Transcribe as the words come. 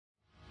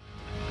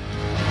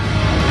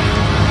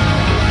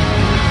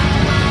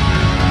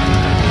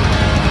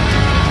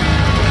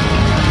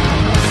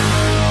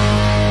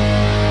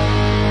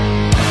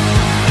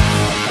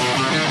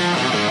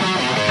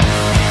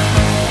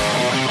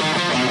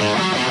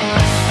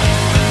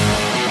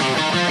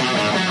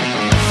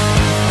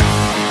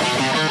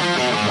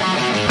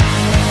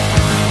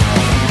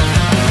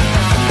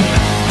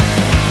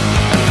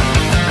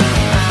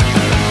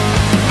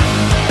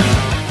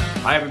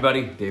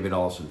everybody, David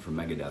Ellefson from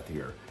Megadeth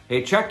here.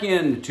 Hey, check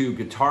in to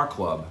Guitar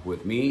Club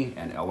with me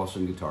and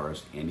Ellefson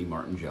guitarist Andy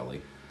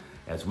Martongelli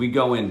as we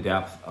go in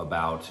depth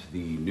about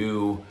the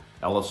new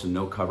Ellefson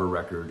no cover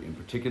record, in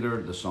particular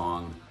the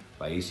song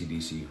by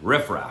AC/DC,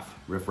 Riff Raff.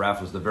 Riff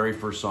Raff was the very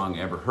first song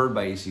I ever heard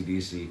by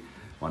AC/DC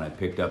when I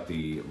picked up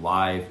the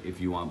live If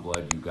You Want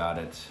Blood, You Got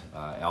It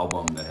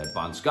album that had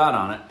Bon Scott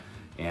on it.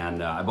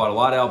 And I bought a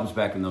lot of albums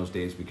back in those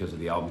days because of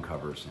the album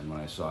covers. And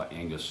when I saw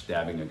Angus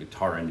stabbing a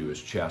guitar into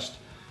his chest,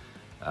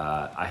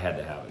 I had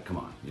to have it, come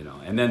on, you know.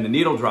 And then the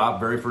needle drop,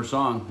 very first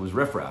song, was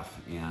Riff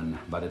Raff. And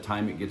by the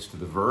time it gets to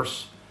the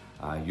verse,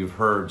 you've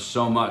heard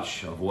so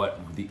much of what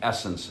the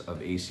essence of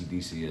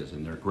AC/DC is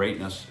and their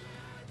greatness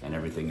and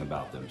everything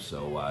about them.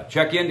 So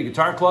check in to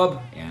Guitar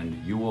Club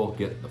and you will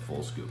get the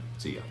full scoop.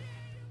 See ya.